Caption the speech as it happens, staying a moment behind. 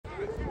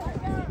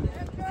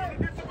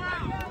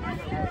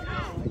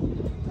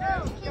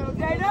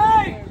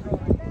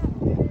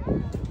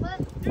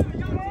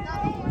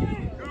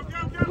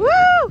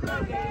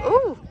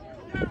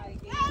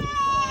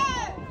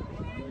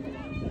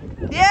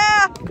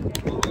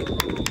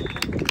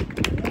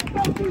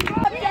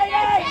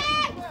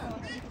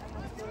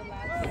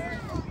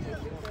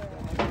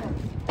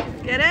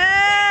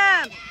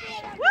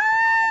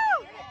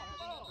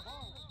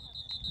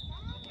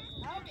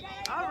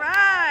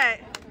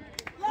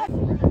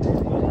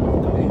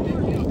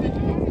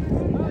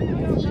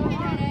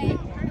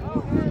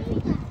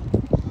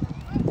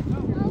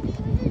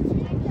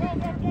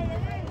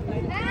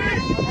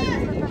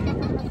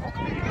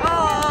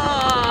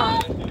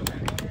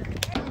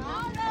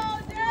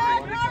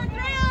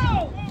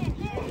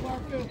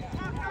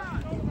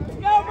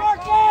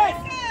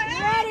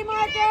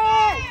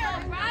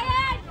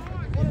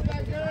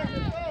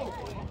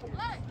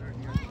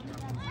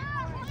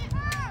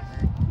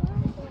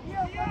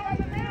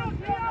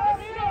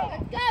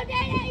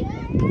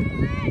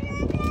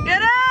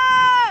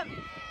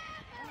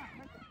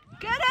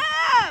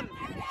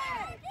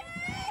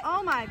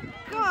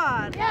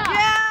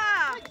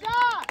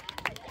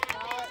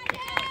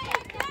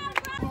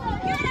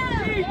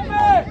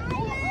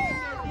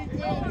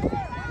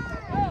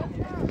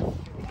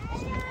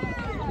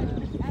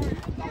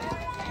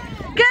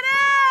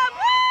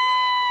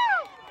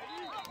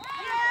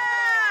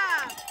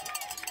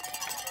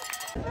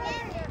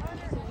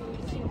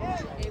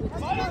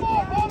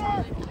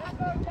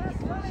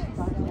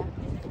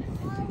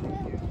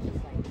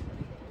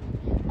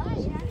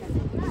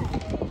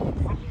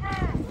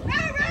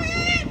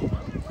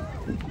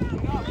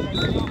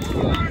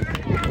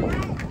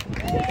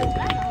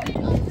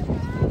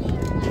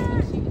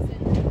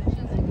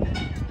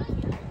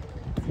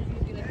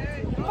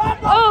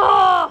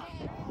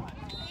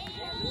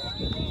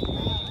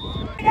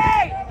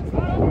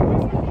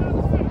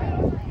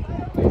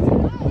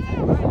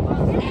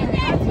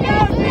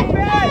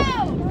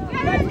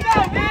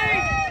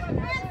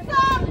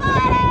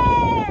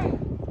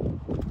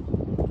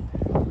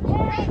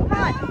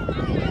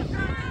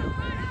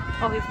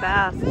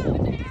fast. Ooh!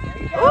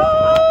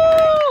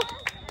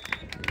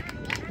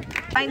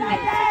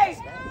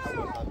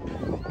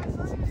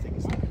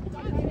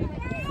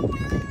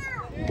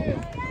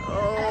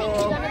 Oh.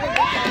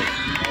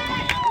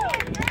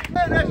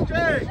 That's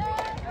Jay.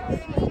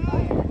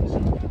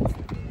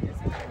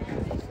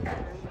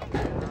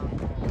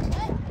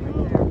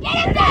 Get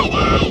him, Daddy!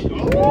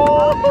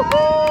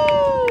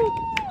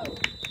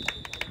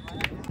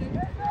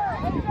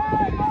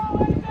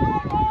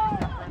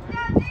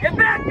 Get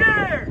back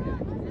there!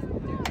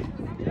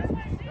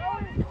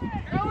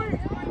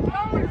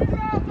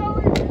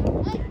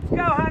 Let's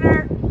go, Hunter!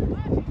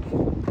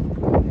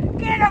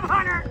 Get him,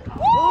 Hunter!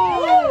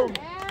 Ooh.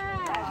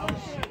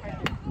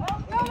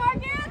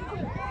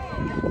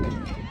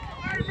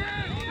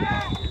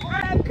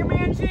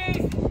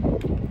 Comanches!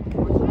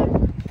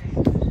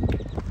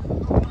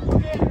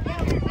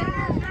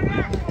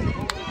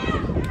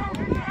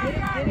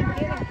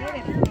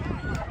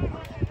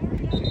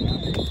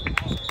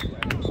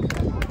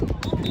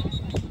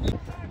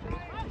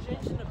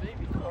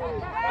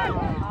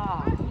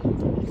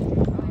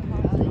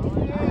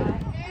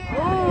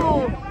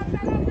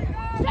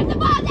 Strip the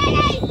ball,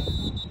 Daddy!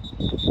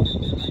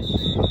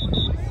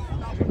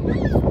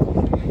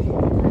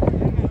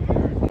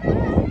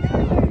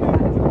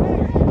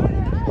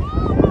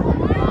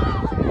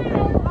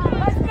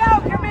 Let's go,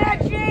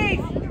 Comanches!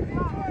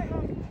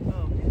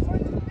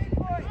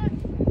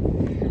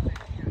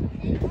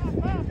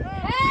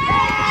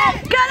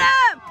 Get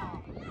him!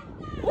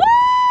 Woo!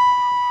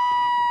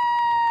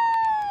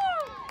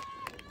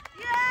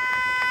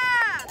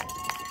 Yeah!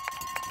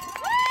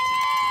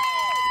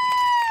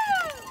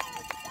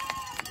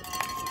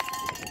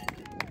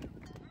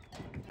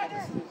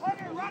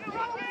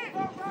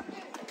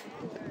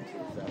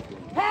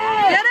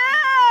 Get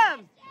him!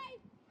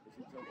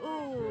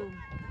 Ooh.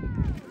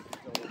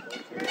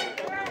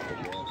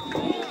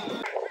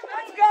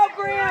 Let's go,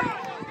 Graham!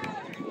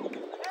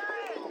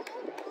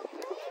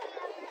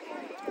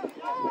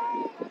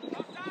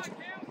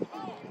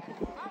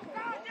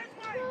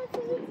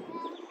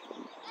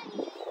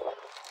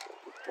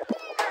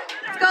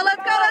 Let's go,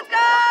 let's go, let's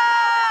go!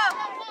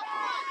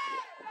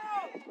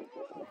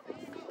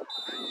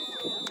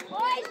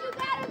 Boys, you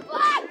gotta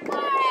block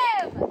for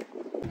him!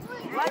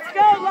 Let's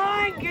go,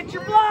 line! Get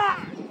your block!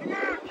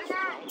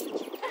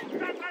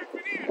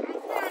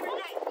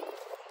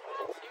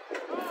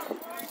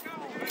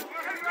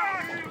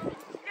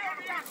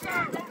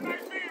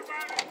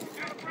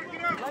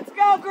 Let's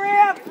go,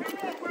 Graham!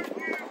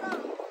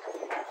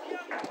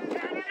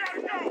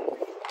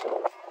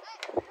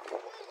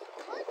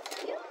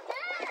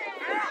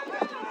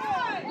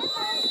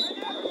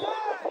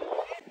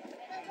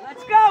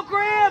 Let's go,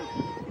 Graham!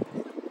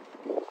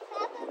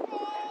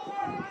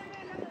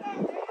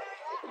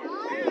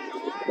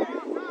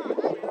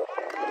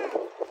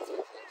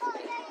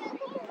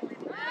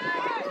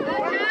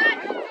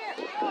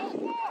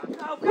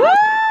 Go, Woo! go!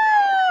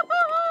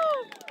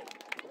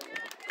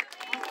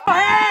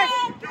 Ahead!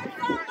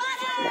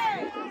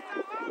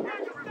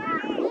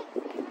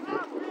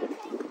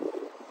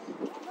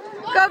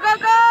 Go, go,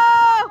 go!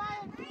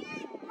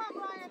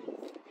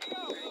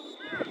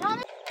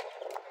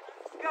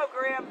 Go,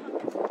 Graham!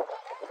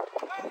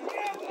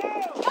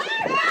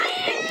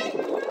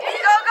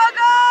 Go, go,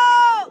 go!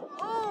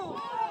 Ooh.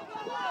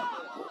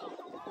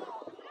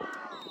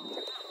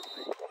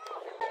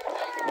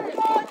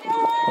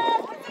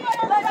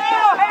 Let's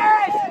go,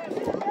 Harris!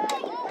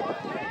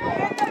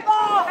 Get the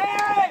ball,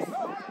 Harris!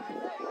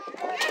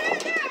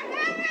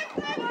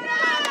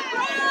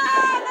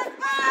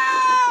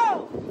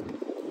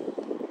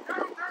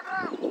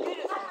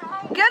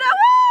 Get it!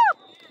 Woo!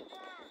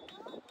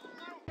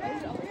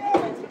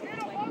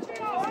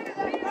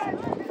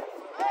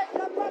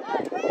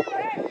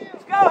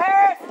 Let's go,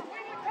 Harris!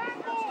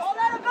 Don't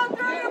let him go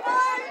through your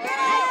ball!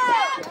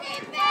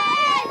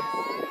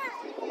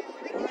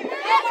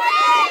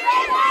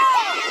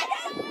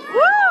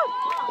 Woo!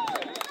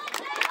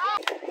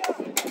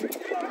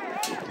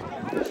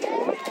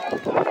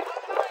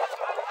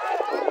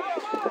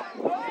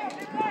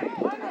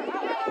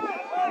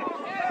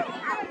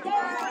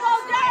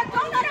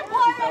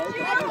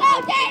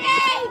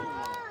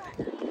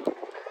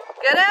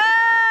 Get him!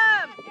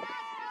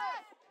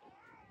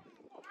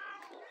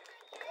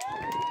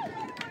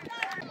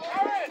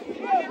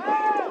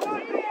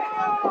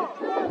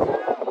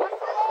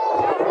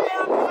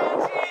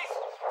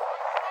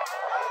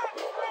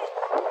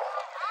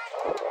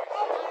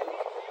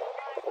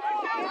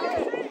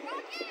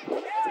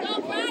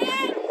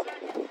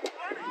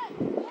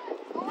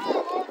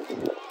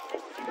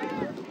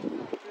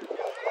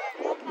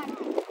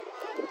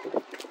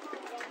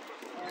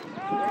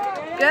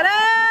 Get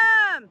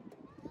him!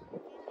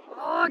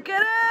 Oh,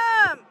 get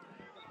him!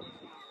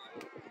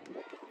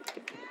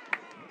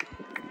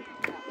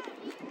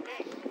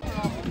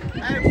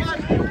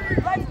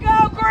 Let's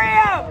go,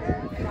 Graham!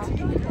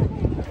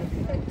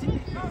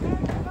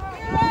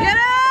 Get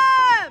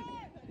him!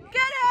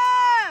 Get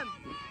him!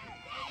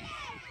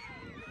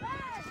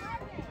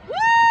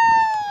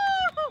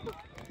 Woo!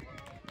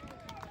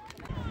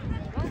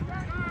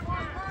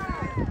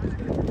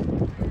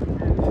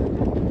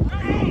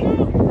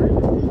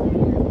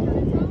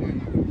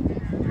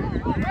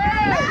 Go,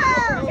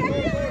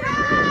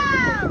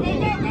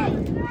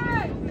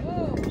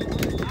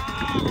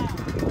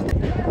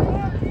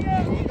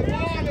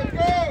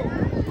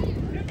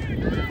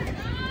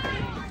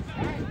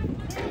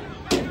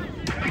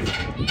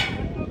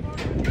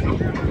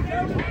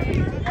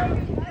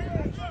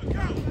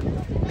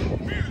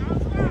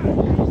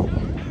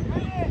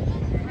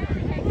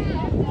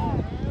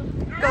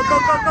 go,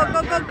 go, go,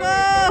 go, go,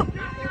 go!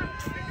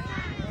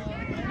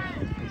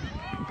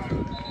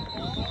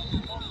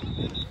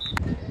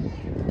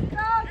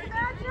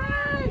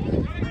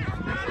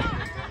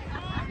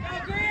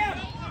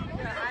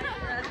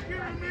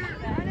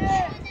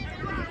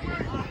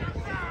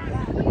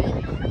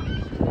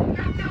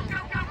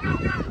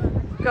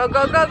 Go,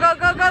 go, go, go,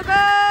 go, go,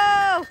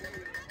 go!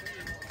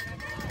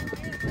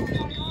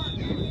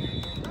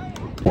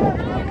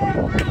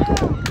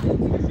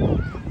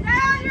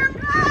 Down your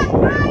block,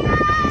 Brian!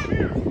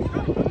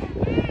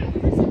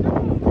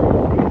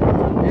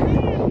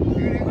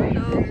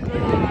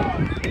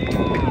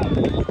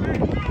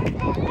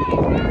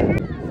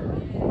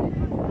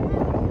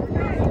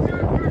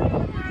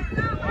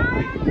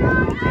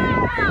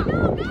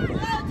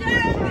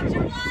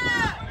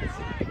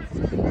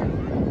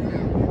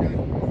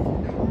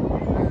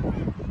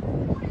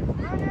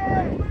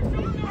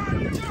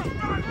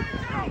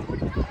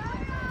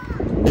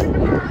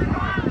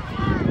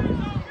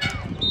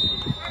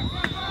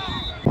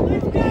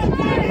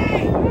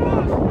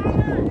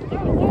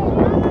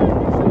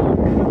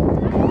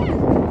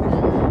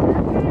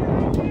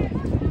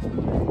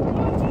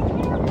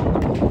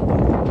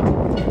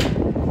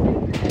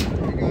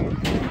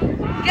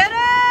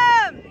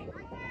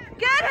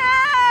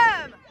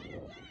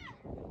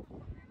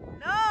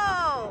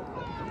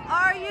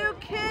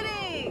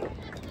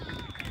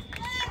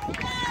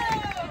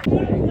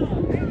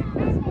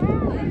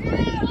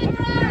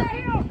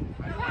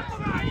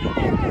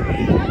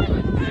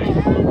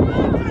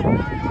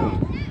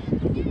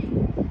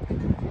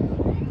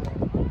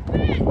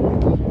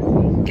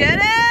 Get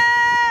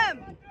him!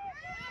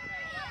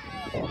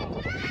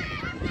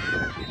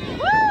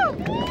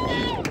 Woo!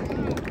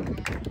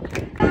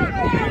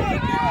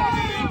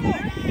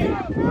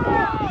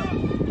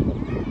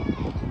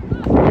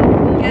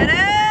 Get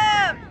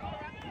him!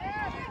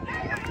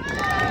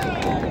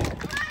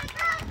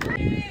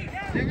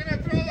 They're gonna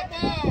throw the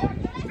ball.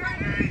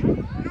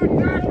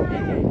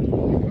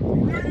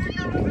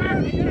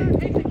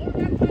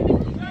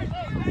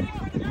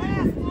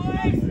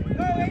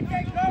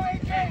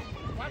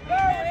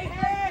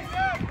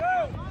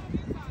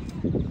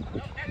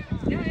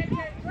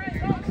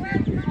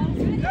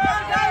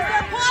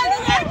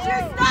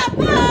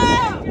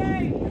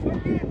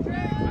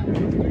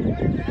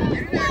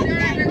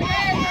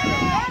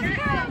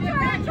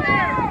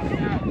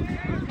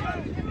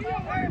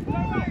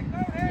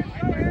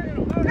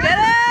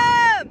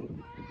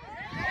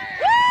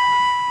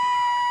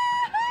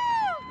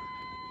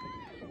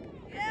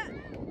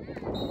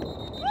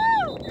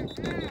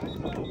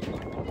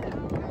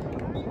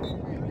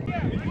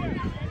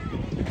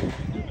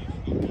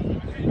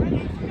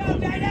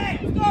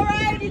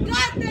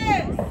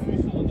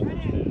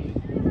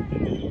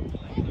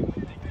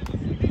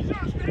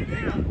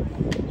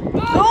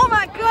 Oh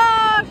my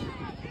gosh!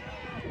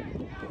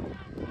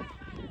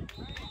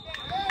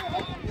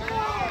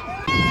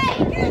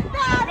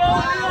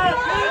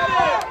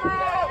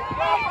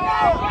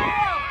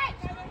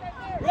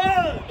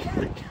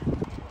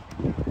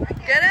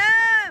 Get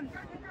him!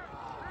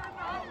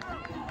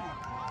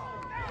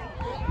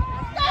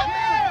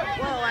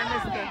 Whoa, I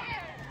missed it.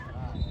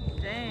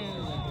 Dang.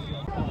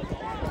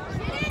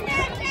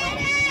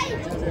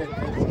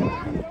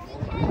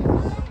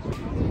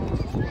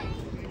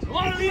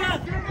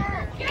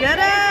 Get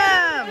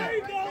him!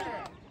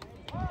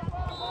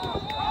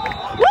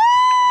 Woo!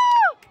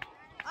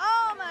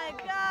 Oh my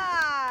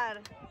God!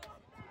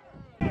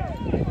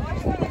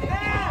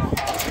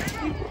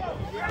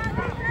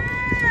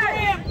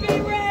 Be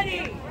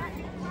ready!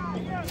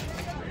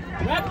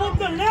 Wrap up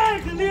the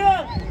legs,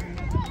 Aaliyah!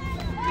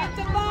 Get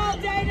the ball,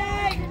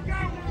 Day-Day!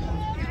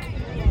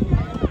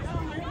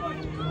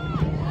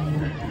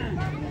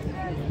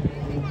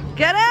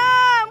 Get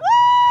him! Woo!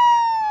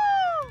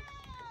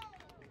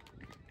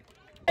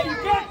 You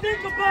can't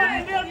think about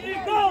it, let me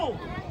go!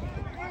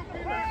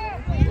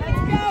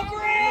 Let's go,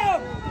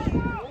 Graham!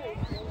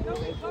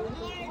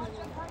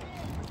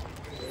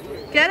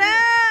 Get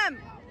him!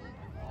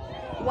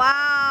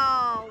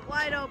 Wow,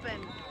 wide open.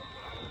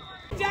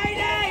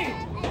 Day-Day!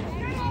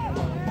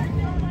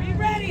 Be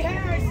ready,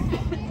 Harris!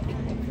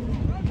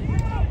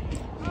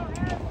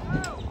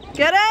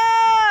 Get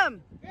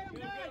him!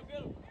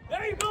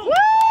 There you go! Woo!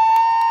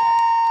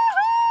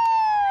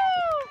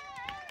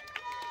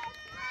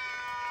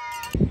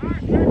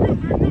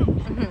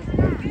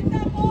 Get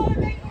that ball and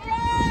make it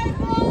right,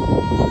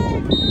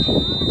 boys!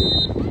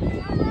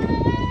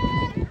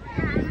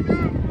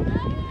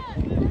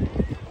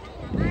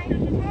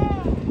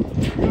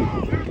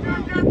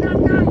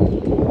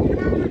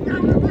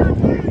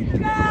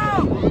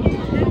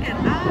 Pick it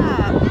up.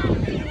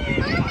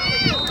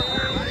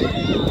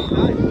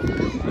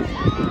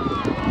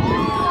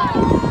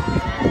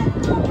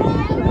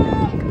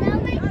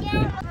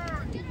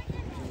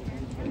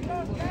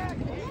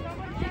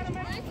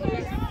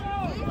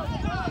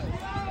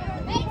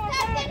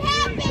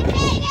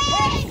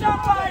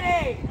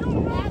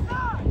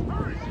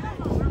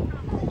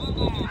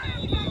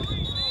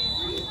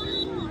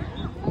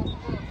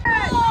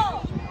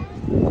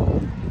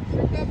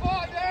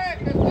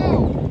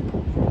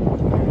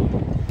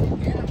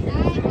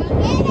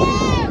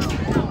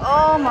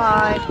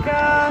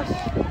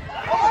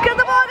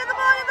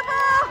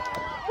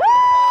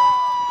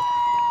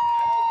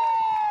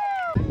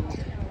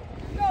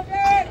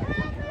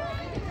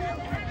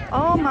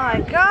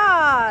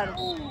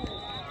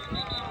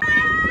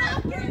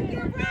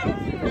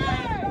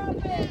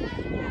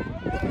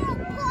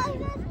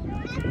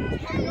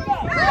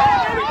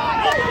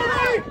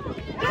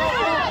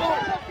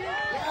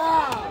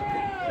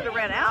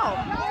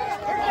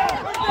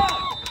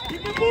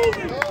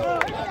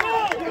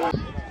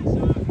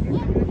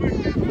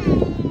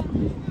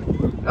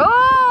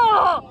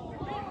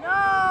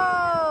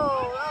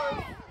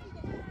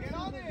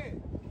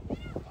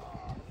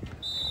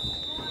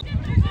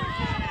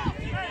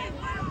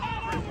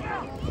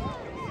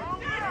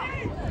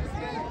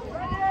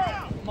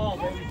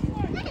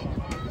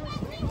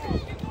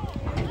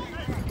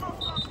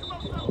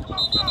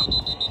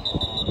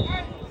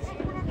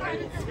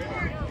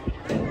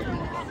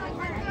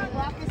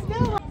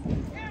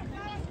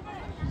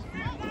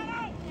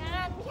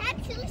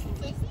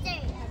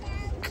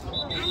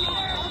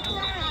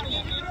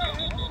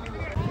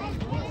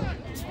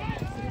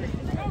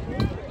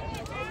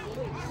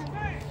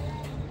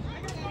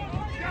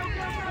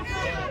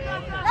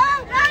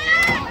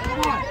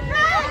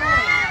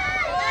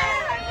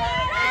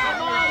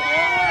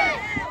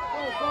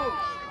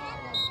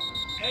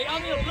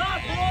 me a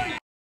block, boys.